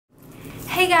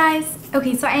Hey guys!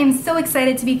 Okay, so I am so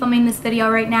excited to be filming this video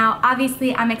right now.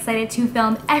 Obviously, I'm excited to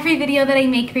film every video that I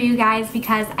make for you guys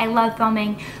because I love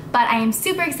filming, but I am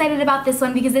super excited about this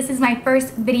one because this is my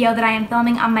first video that I am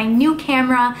filming on my new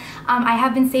camera. I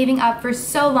have been saving up for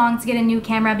so long to get a new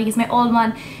camera because my old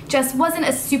one just wasn't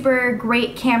a super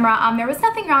great camera. There was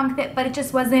nothing wrong with it, but it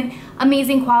just wasn't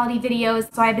amazing quality videos.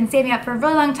 So I've been saving up for a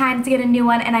really long time to get a new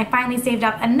one, and I finally saved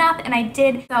up enough, and I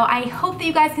did. So I hope that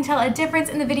you guys can tell a difference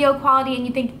in the video quality and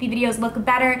you think the videos look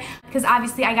better, because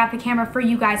obviously I got the camera for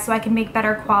you guys so I can make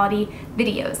better quality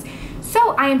videos.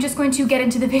 So I am just going to get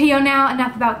into the video now.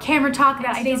 Enough about camera talk.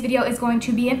 Today's video is going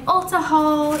to be an Ulta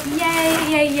haul. Yay,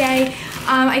 yay, yay.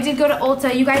 I did go to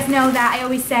Ulta. You guys know that I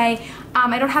always say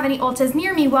I don't have any Ultas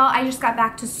near me. Well, I just got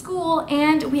back to school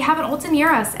and we have an Ulta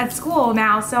near us at school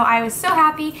now, so I was so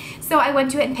happy. So I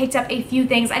went to it and picked up a few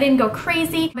things. I didn't go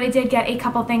crazy, but I did get a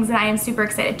couple things that I am super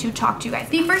excited to talk to you guys.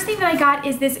 The first thing that I got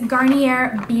is this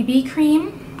Garnier BB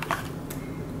cream.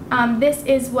 This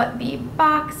is what the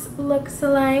box looks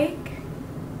like.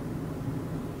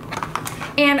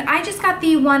 And I just got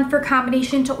the one for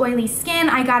combination to oily skin.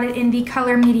 I got it in the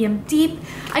color medium deep.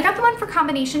 I got the one for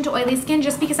combination to oily skin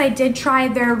just because I did try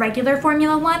their regular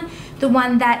formula one, the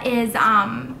one that is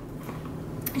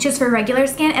just for regular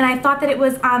skin, and I thought that it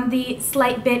was on the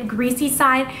slight bit greasy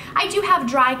side. I do have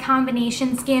dry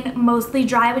combination skin, mostly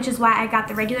dry, which is why I got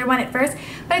the regular one at first,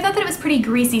 but I thought that it was pretty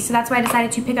greasy, so that's why I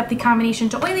decided to pick up the combination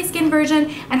to oily skin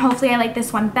version, and hopefully I like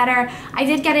this one better. I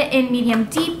did get it in medium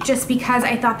deep just because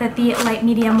I thought that the light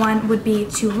medium one would be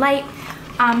too light.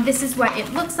 This is what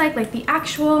it looks like the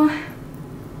actual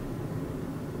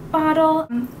bottle.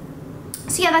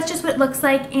 So yeah, that's just what it looks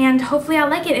like, and hopefully I'll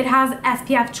like it. It has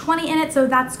SPF 20 in it, so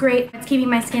that's great. It's keeping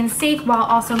my skin safe while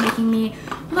also making me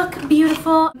look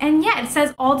beautiful. And yeah, it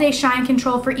says all day shine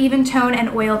control for even tone and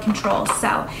oil control.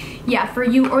 So yeah, for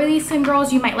you oily skin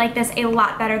girls, you might like this a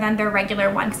lot better than their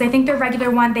regular one, because I think their regular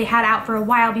one they had out for a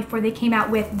while before they came out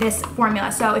with this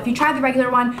formula. So if you try the regular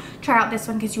one, try out this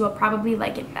one because you will probably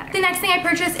like it better. The next thing I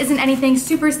purchased isn't anything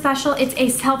super special. It's a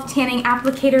self-tanning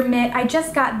applicator mitt. I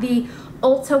just got the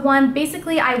Ulta one.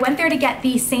 Basically, I went there to get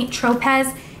the St.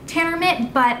 Tropez tanner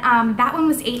mitt, but that one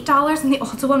was $8 and the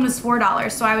Ulta one was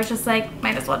 $4. So I was just like,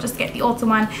 might as well just get the Ulta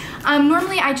one.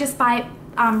 Normally, I just buy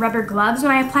rubber gloves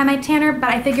when I apply my tanner,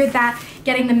 but I figured that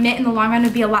getting the mitt in the long run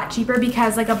would be a lot cheaper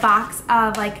because like a box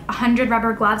of like 100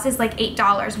 rubber gloves is like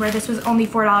 $8, where this was only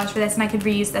 $4 for this, and I could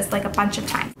reuse this like a bunch of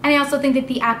times. And I also think that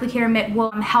the applicator mitt will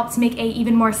help to make a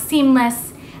even more seamless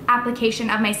application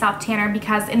of my self tanner,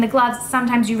 because in the gloves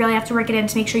sometimes you really have to work it in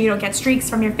to make sure you don't get streaks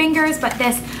from your fingers, but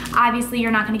this obviously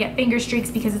you're not going to get finger streaks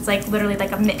because it's like literally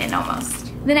like a mitten almost.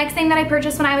 The next thing that I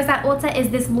purchased when I was at Ulta is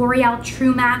this L'Oreal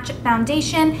True Match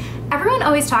foundation. Everyone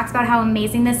always talks about how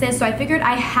amazing this is, so I figured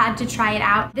I had to try it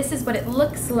out. This is what it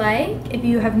looks like if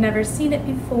you have never seen it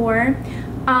before.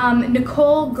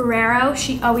 Nicole Guerrero,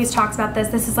 she always talks about this.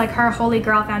 This is like her holy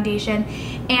grail foundation,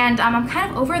 and I'm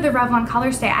kind of over the Revlon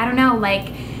Color Stay. I don't know,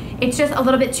 like it's just a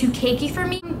little bit too cakey for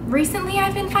me recently,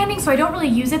 I've been finding, so I don't really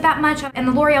use it that much. And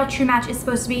the L'Oreal True Match is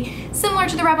supposed to be similar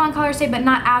to the Revlon Color Stay, but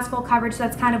not as full coverage, so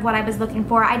that's kind of what I was looking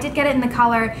for. I did get it in the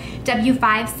color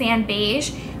W5 Sand Beige,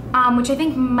 which I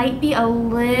think might be a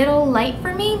little light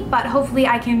for me, but hopefully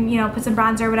I can, you know, put some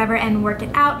bronzer or whatever and work it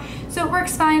out. So it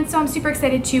works fine, so I'm super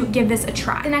excited to give this a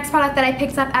try. The next product that I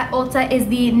picked up at Ulta is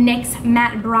the NYX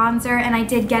Matte Bronzer, and I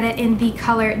did get it in the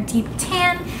color Deep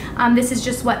Tan. This is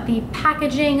just what the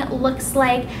packaging looks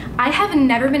like. I have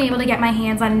never been able to get my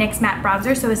hands on NYX Matte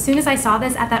Bronzer, so as soon as I saw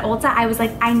this at that Ulta, I was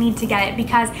like, I need to get it,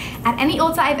 because at any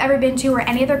Ulta I've ever been to or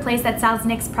any other place that sells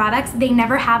NYX products, they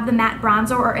never have the matte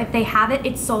bronzer, or if they have it,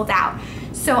 it's sold out.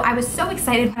 So I was so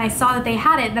excited when I saw that they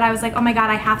had it that I was like, oh my god,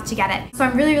 I have to get it. So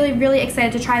I'm really, really, really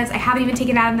excited to try this. I haven't even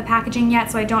taken it out of the packaging yet,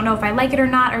 so I don't know if I like it or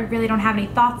not, or really don't have any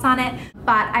thoughts on it.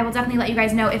 But I will definitely let you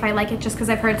guys know if I like it, just because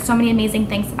I've heard so many amazing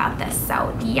things about this.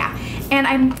 So yeah. And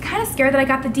I'm kind of scared that I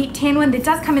got the deep tan one. It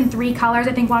does come in 3 colors.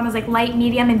 I think one was like light,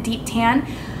 medium, and deep tan.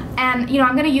 And you know,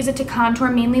 I'm going to use it to contour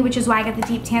mainly, which is why I got the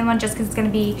deep tan one, just because it's going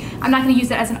to be, I'm not going to use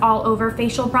it as an all over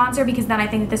facial bronzer, because then I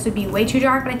think that this would be way too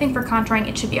dark, but I think for contouring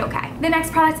it should be okay. The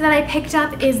next product that I picked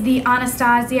up is the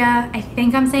Anastasia, I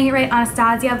think I'm saying it right,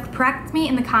 Anastasia, correct me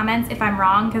in the comments if I'm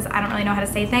wrong, because I don't really know how to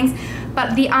say things,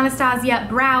 but the Anastasia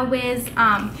Brow Wiz.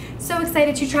 So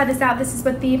excited to try this out. This is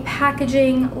what the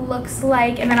packaging looks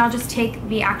like, and then I'll just take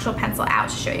the actual pencil out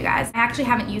to show you guys. I actually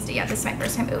haven't used it yet. This is my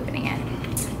first time opening it.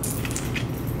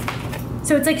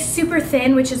 So it's like super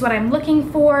thin, which is what I'm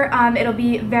looking for. It'll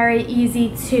be very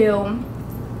easy to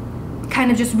kind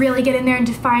of just really get in there and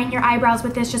define your eyebrows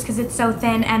with this just because it's so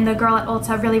thin, and the girl at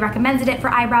Ulta really recommended it for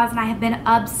eyebrows, and I have been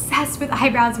obsessed with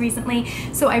eyebrows recently,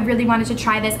 so I really wanted to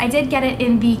try this. I did get it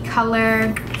in the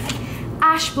color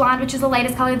Ash Blonde, which is the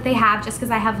lightest color that they have, just because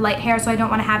I have light hair, so I don't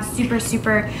want to have super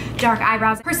dark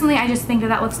eyebrows. Personally, I just think that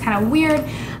that looks kind of weird,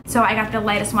 so I got the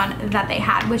lightest one that they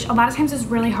had, which a lot of times is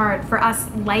really hard for us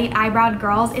light eyebrowed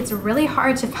girls. It's really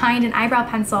hard to find an eyebrow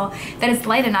pencil that is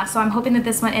light enough, so I'm hoping that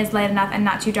this one is light enough and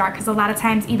not too dark, because a lot of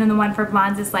times even the one for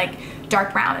blondes is like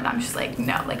dark brown, and I'm just like,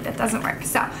 no, like that doesn't work.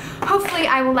 So hopefully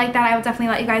I will like that. I will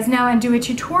definitely let you guys know and do a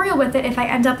tutorial with it if I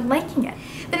end up liking it.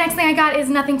 The next thing I got is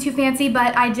nothing too fancy,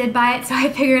 but I did buy it, so I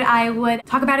figured I would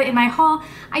talk about it in my haul.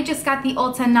 I just got the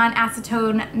Ulta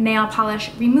non-acetone nail polish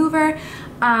remover.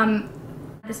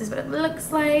 This is what it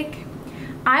looks like.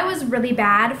 I was really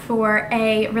bad for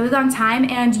a really long time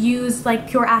and used like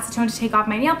pure acetone to take off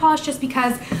my nail polish just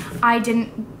because I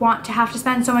didn't want to have to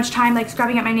spend so much time like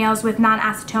scrubbing at my nails with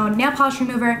non-acetone nail polish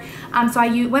remover. So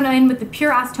I went in with the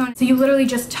pure acetone. So you literally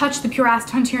just touch the pure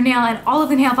acetone to your nail and all of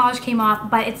the nail polish came off,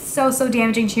 but it's so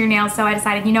damaging to your nails, so I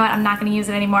decided, you know what, I'm not going to use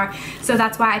it anymore. So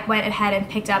that's why I went ahead and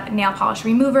picked up nail polish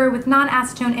remover with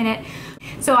non-acetone in it,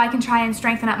 so I can try and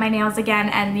strengthen up my nails again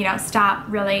and, you know, stop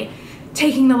really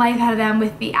taking the life out of them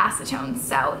with the acetone.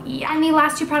 So yeah. And the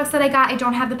last two products that I got, I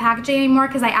don't have the packaging anymore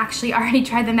because I actually already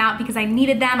tried them out because I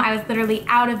needed them. I was literally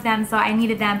out of them, so I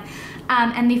needed them.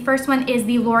 And the first one is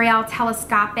the L'Oreal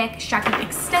Telescopic Stretching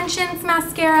Extensions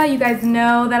Mascara. You guys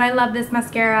know that I love this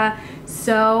mascara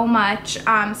so much.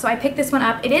 So I picked this one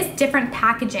up. It is different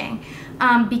packaging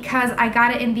because I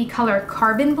got it in the color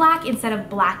Carbon Black instead of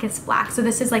Blackest Black. So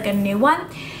this is like a new one.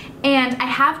 And I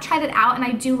have tried it out and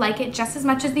I do like it just as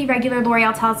much as the regular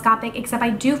L'Oreal Telescopic, except I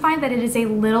do find that it is a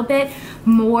little bit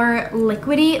more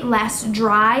liquidy, less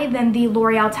dry than the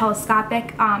L'Oreal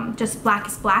Telescopic just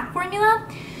Blackest Black formula.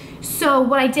 So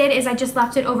what I did is I just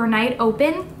left it overnight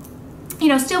open, you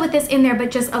know, still with this in there,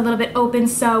 but just a little bit open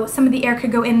so some of the air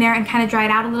could go in there and kind of dry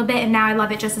it out a little bit, and now I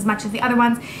love it just as much as the other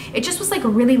ones. It just was like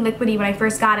really liquidy when I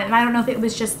first got it, and I don't know if it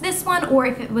was just this one or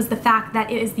if it was the fact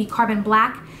that it is the Carbon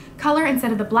Black color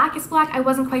instead of the Blackest Black. I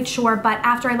wasn't quite sure, but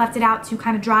after I left it out to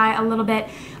kind of dry a little bit,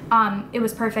 it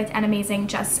was perfect and amazing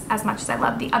just as much as I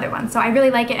love the other one. So I really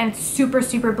like it, and it's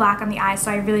super black on the eyes, so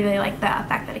I really like the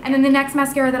effect that it gives. And then the next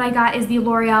mascara that I got is the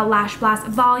L'Oreal Lash Blast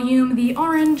Volume, the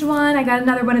orange one. I got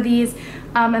another one of these.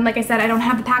 And like I said, I don't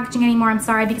have the packaging anymore, I'm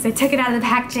sorry, because I took it out of the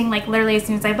packaging like literally as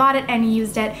soon as I bought it and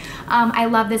used it. I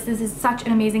love this. This is such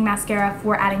an amazing mascara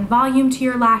for adding volume to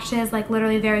your lashes. Like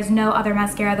literally there is no other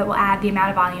mascara that will add the amount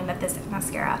of volume that this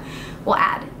mascara will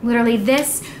add. Literally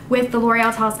this with the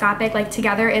L'Oreal Telescopic like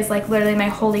together is like literally my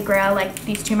holy grail. Like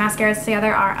these two mascaras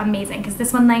together are amazing because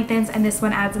this one lengthens and this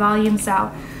one adds volume,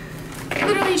 so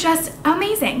literally just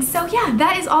amazing. So yeah,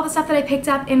 that is all the stuff that I picked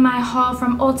up in my haul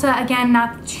from Ulta. Again,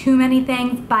 not too many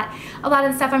things, but a lot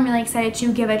of the stuff I'm really excited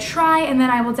to give a try, and then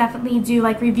I will definitely do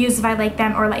like reviews if I like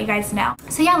them or let you guys know.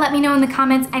 So yeah, let me know in the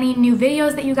comments any new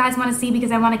videos that you guys want to see,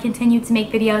 because I want to continue to make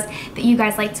videos that you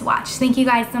guys like to watch. Thank you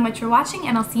guys so much for watching,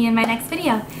 and I'll see you in my next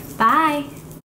video. Bye!